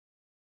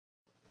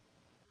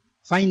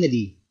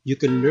Finally, you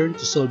can learn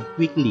to solve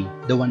quickly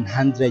the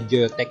 100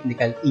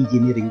 geotechnical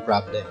engineering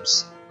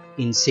problems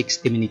in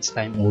 60 minutes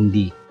time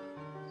only.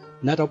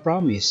 Not a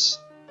promise,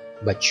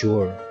 but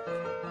sure.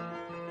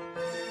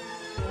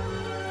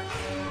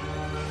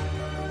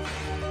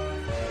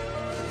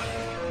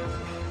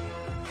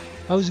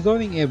 How's it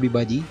going,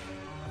 everybody?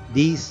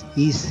 This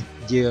is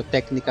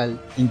geotechnical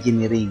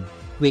engineering,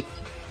 quick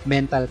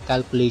mental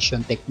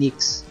calculation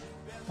techniques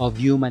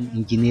of human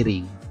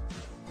engineering.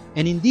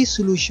 And in this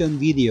solution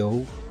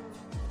video,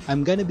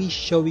 I'm gonna be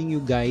showing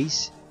you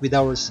guys with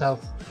our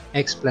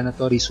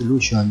self-explanatory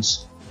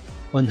solutions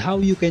on how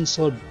you can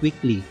solve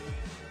quickly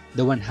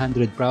the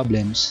 100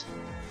 problems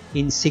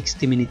in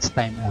 60 minutes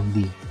time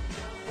only.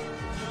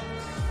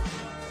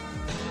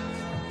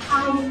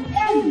 I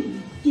am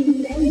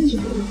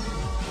intelligent.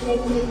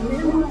 Let me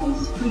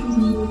memorize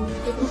quickly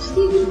the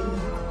procedure.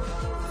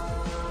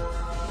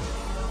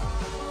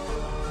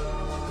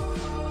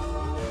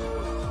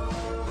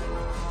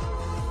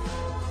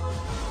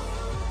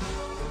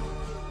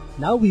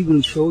 Now we will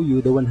show you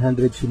the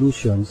 100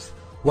 solutions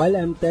while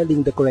I'm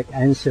telling the correct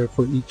answer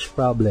for each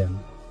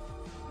problem.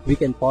 We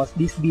can pause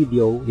this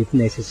video if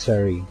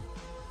necessary.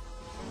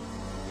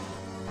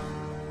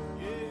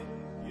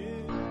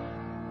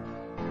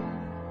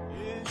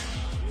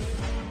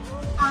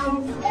 I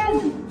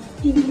am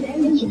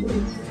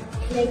intelligent.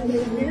 Let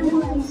me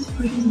memorize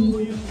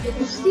quickly the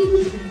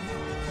procedure.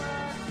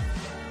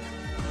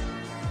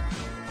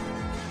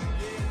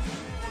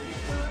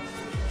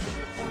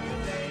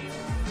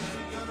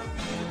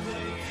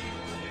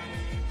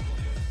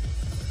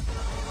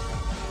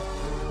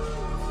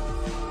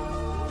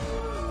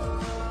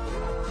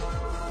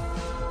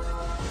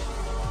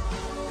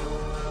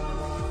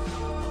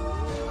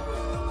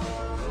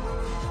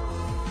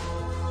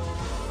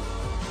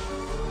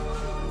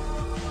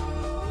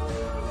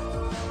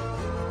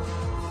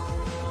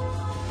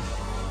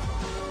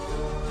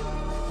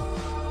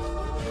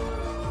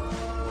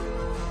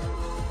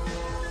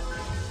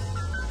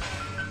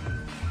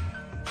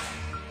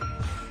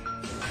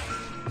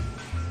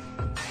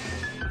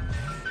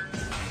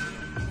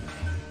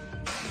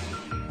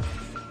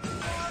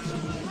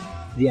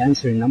 The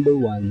answer number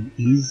 1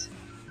 is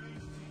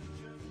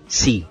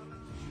C.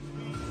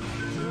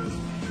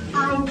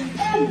 I am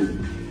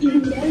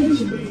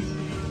intelligent.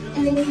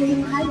 And I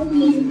can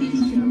calculate with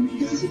you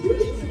the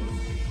solution.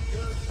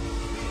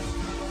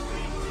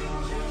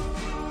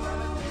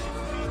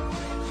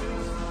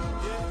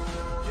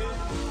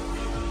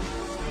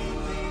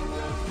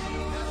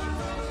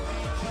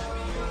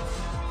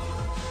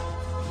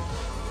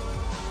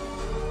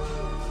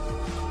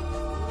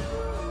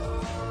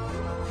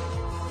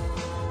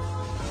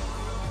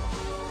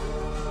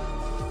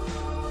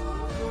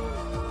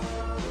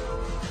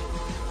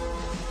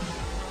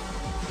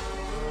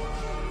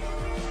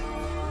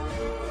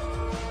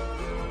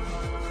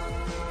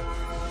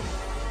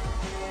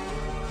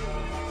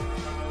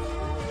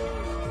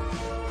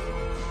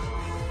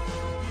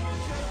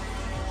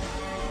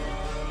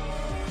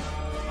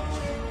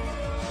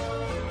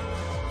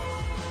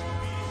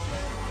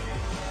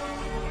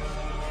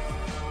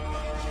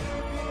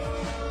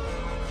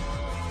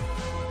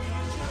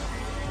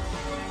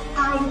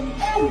 I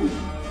am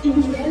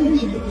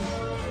intelligent.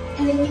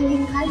 And I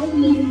can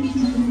calculate with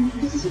you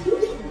the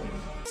solution.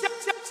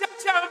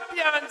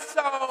 Champion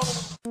soul.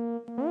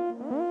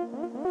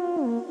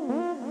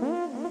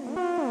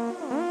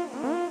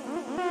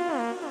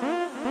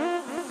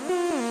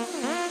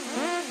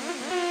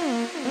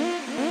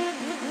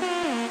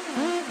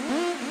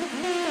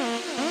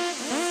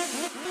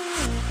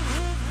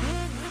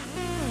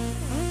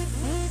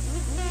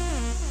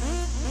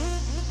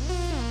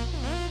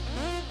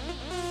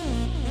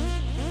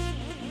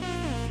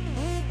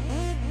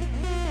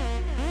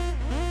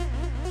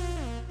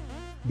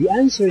 The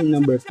answer in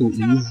number 2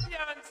 is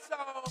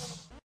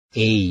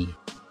A.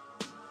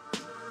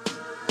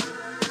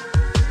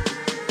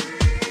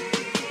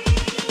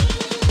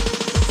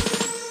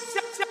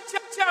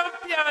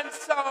 Champion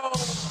soul.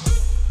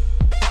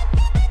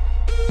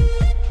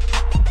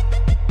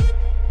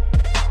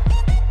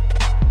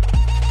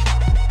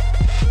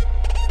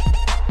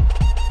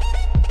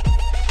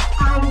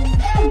 I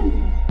am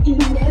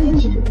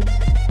intelligent.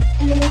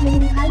 And I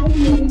can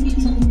calculate with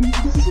you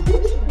the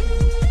solution.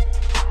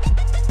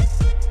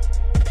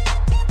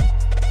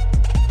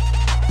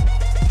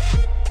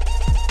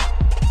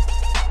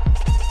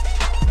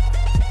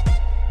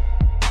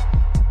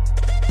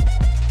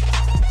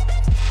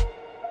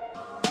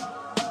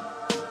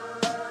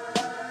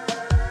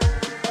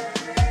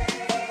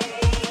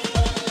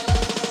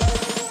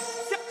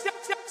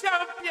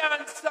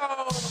 Champion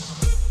soul.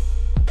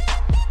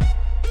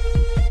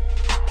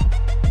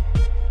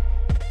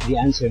 The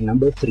answer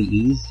number 3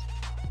 is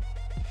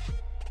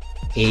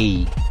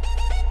A.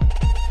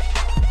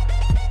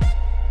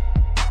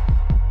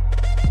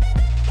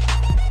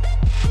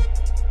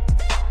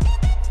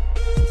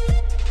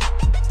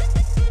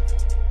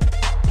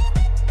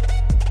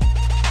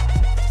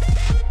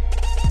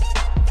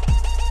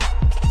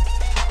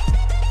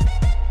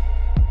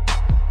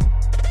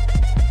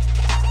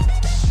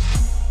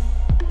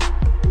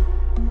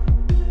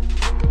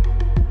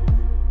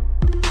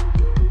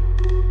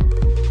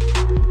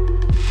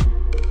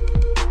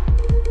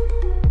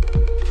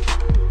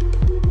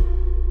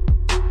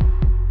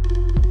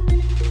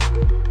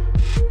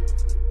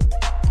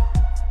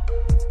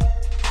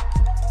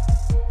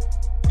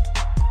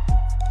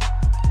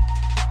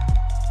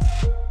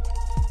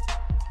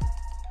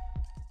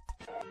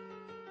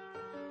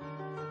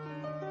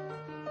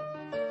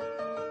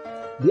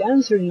 The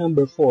answer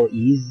number 4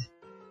 is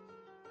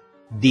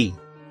D.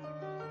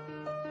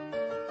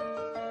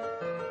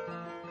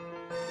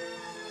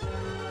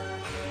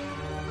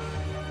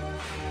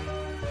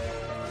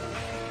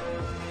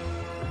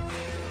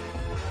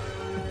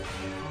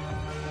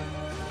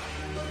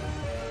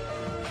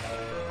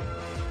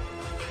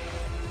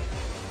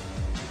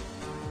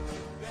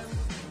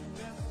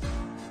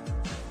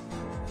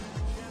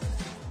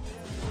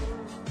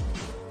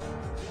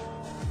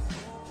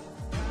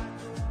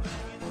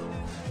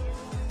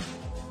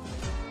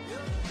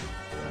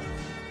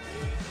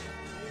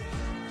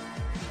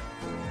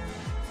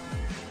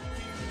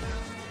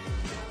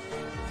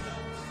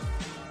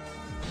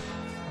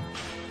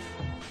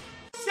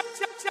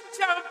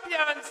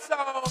 Champion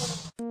soul.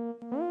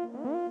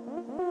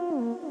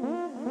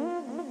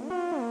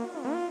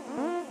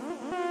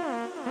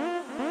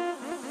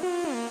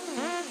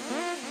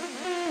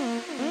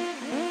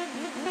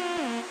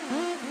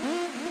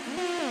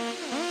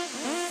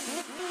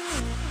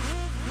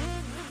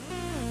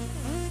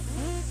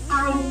 I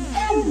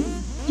am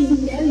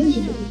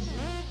intelligent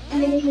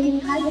and I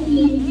can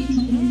calculate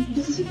between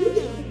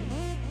distribution.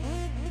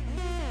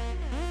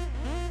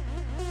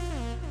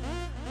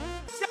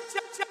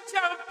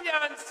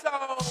 Champion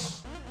soul.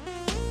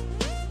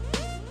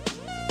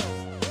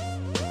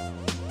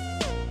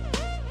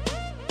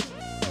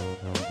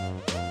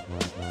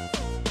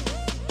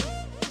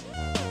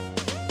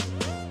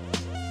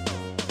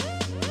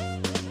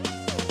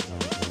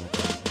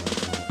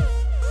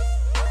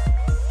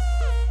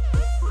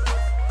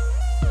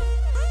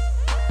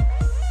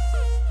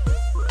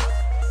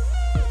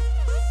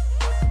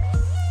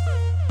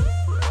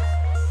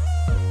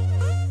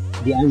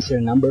 The answer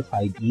number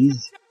 5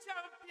 is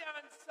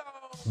Champion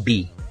soul.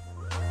 B.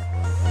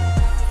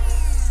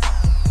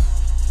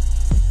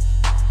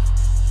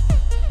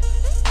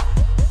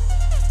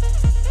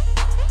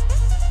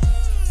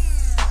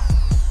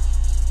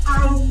 I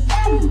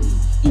am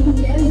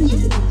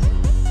intelligent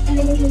and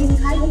I can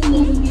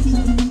calculate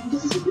between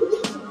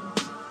distribution.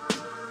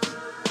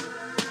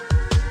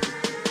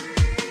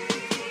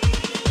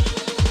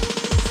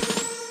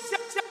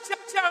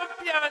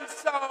 Champion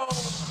soul.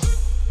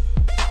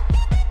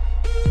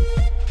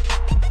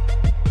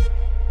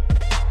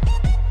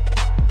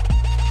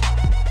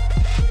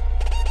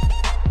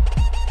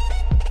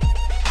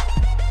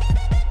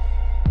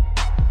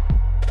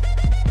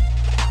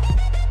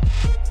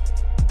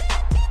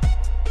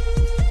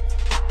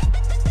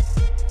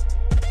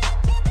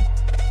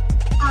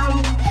 I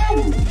am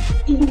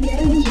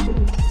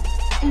intelligent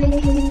and I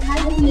can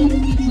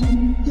calculate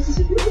between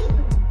distribution.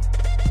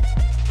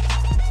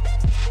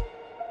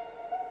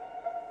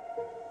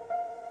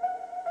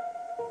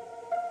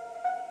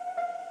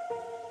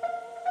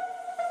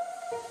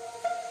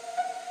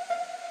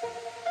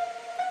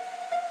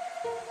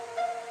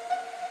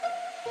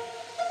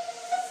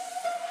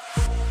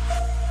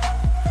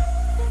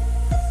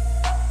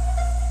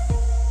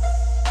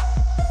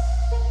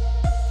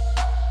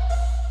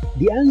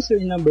 The answer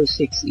number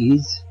 6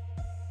 is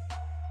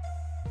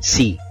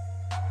C.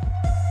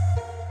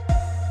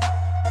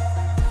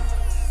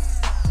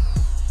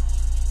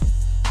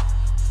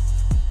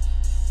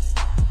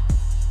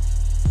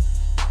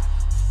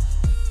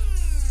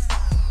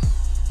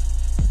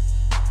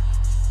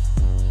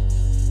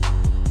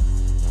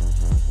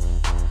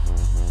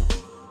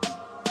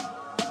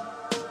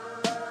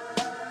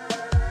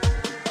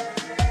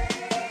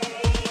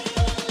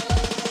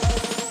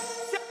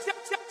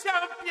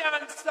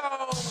 Champion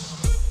soul.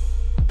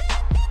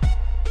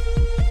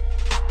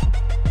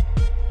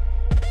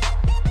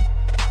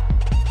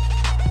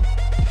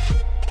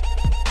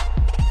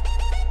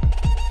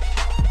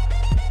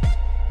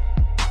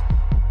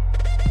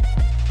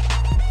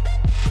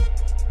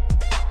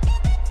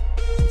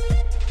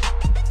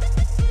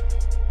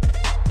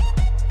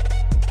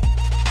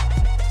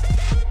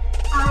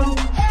 I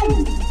am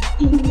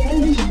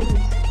intelligent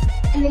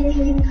and I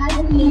can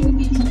calculate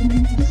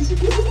between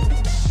distribution.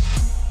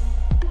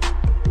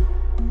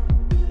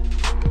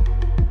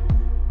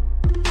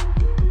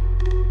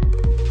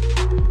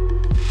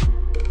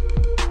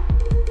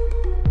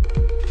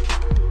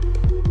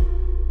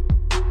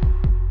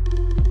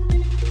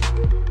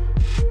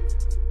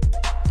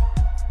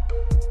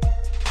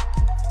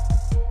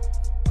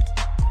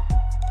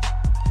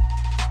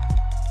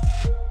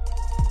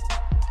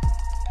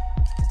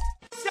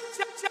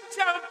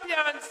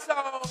 Champion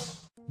soul.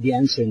 The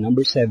answer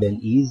number 7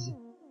 is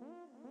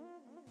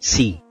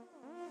C.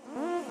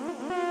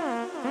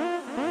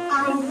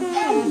 I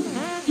am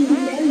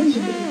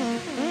intelligent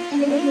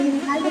and I can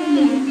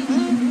calculate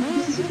between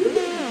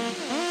distribution.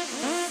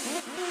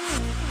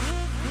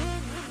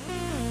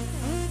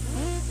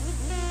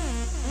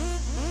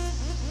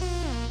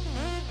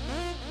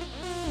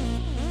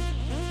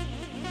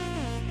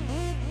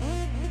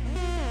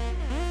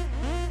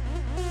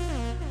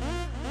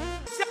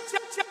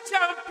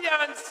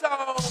 Champion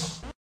soul.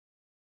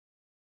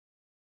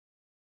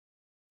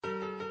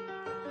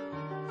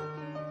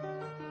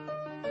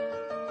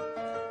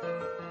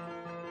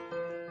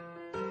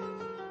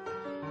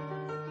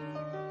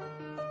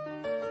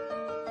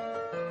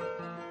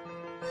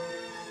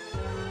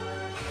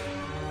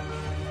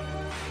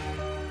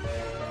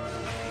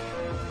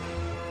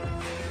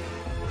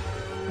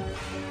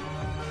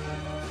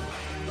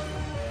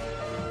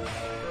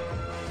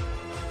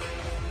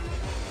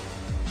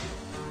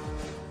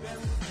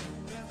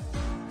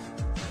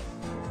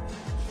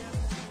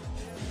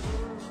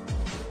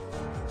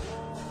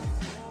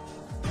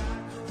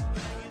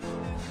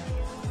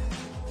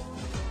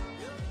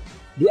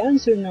 The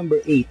answer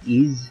number 8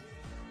 is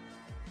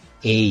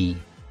A.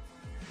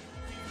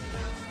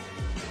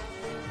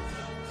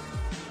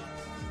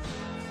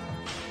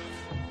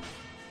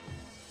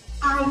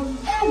 I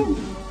am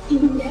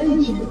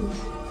intelligent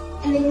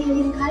and I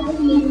can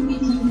calculate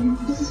between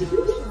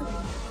distribution.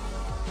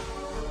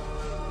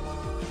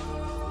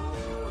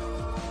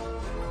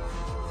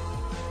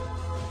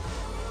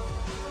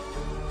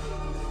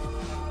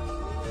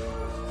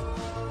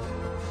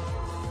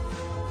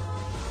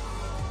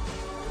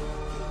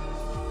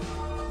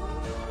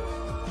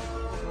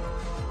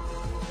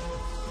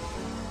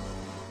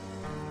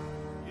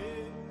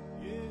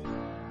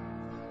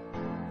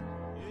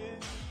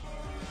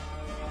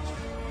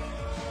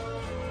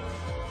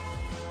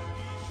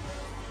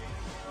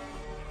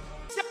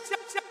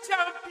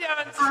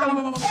 Champion I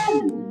soul.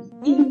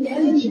 am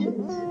intelligent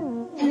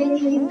and I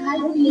can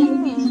calculate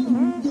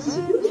between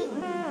distribution.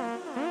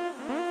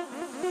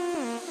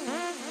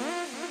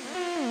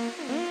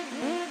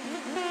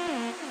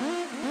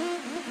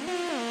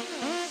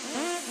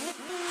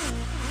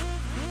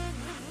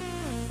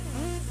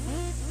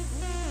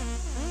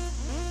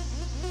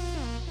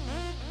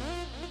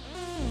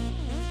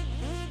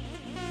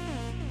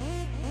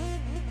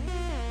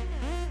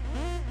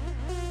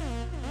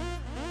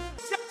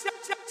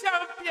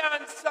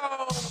 Champion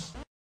soul.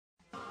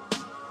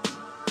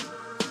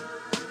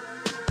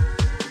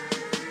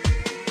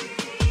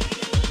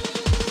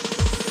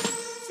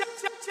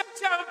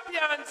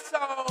 Champion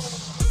soul.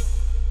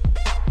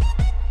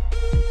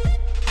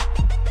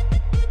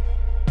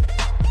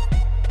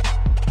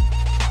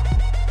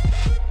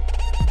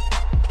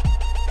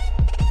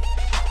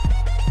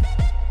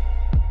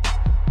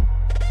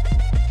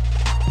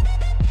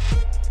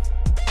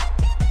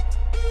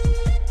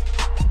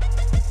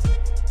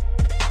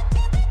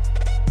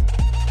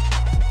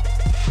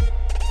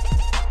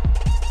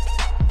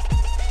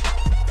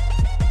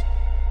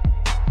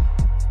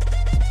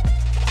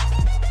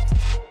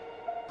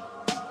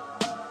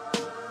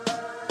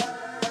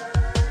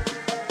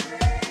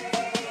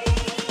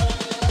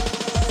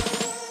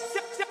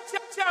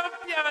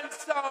 Champion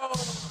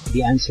soul.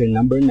 The answer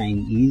number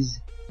 9 is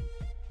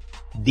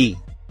D.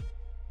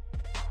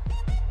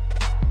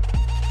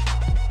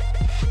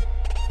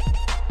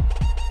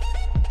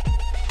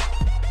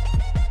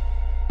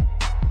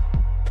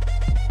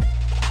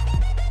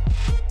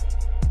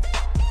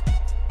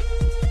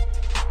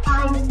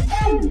 I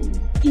am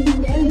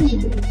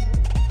intelligent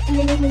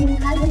and I can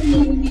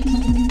calculate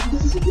between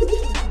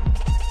distribution.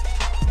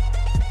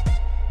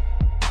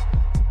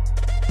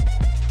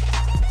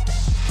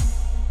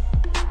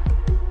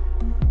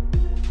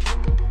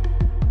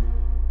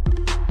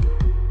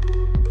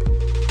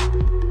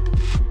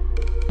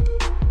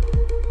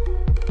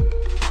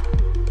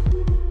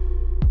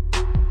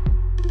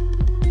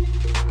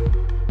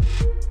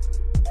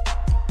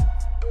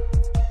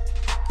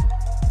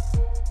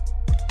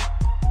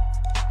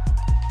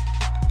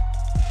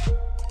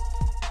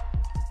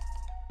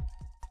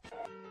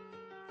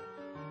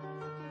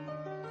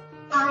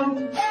 I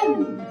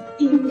am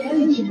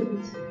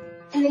intelligent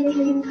and I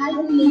can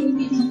calculate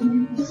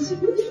between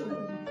distribution.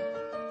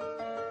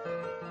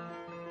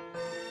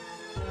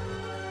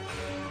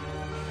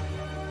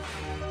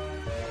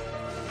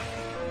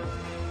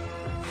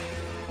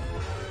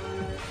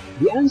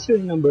 The answer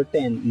number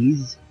 10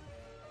 is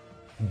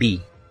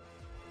B.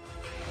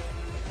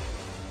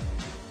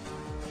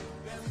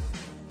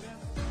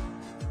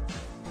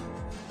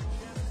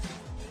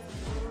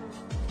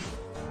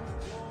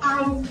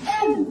 I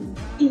am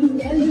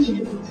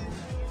intelligent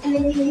and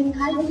I can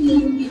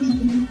calculate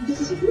between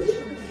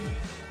distribution.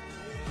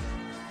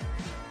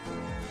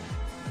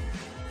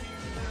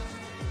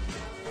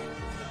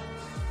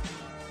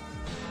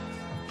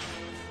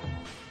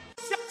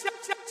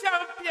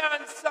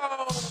 Champion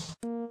soul.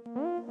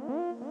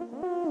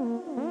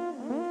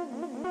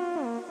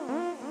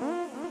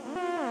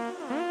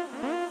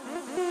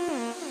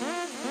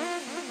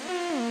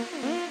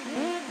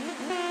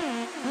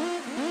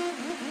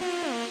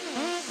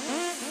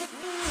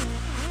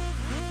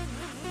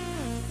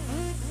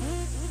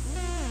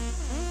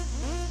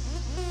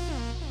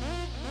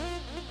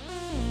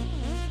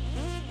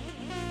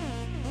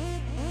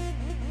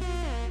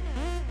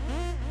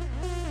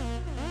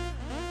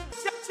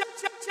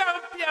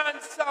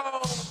 Champion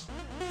soul.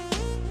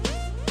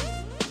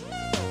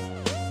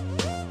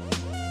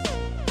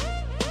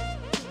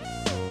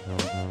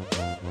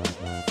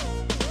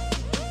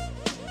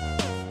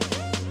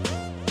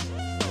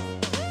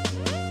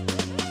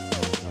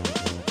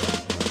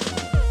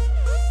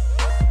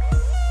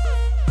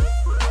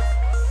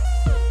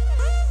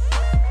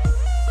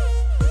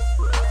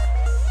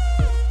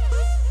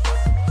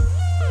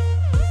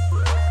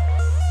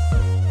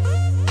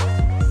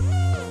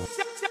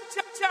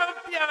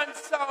 Champion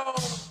soul.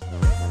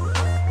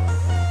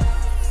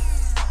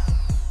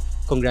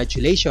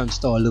 Congratulations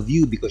to all of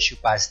you because you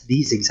passed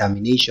these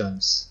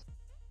examinations.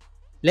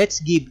 Let's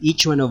give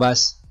each one of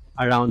us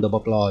a round of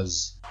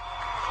applause.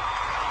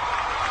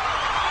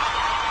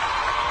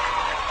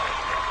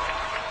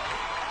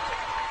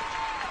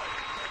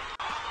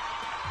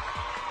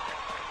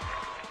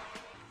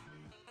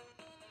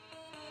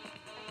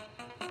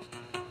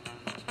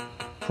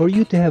 For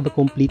you to have a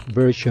complete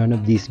version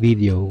of this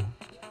video,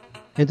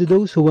 and to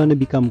those who want to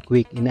become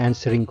quick in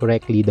answering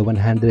correctly the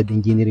 100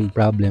 engineering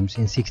problems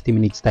in 60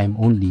 minutes time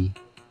only,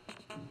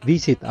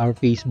 visit our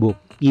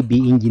Facebook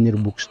EB Engineer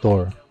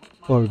Bookstore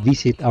or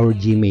visit our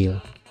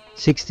Gmail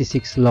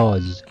 66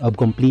 Laws of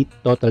Complete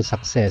Total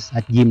Success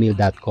at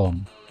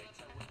gmail.com.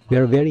 We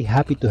are very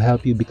happy to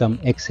help you become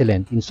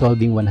excellent in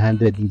solving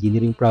 100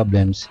 engineering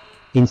problems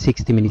in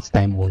 60 minutes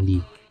time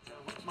only.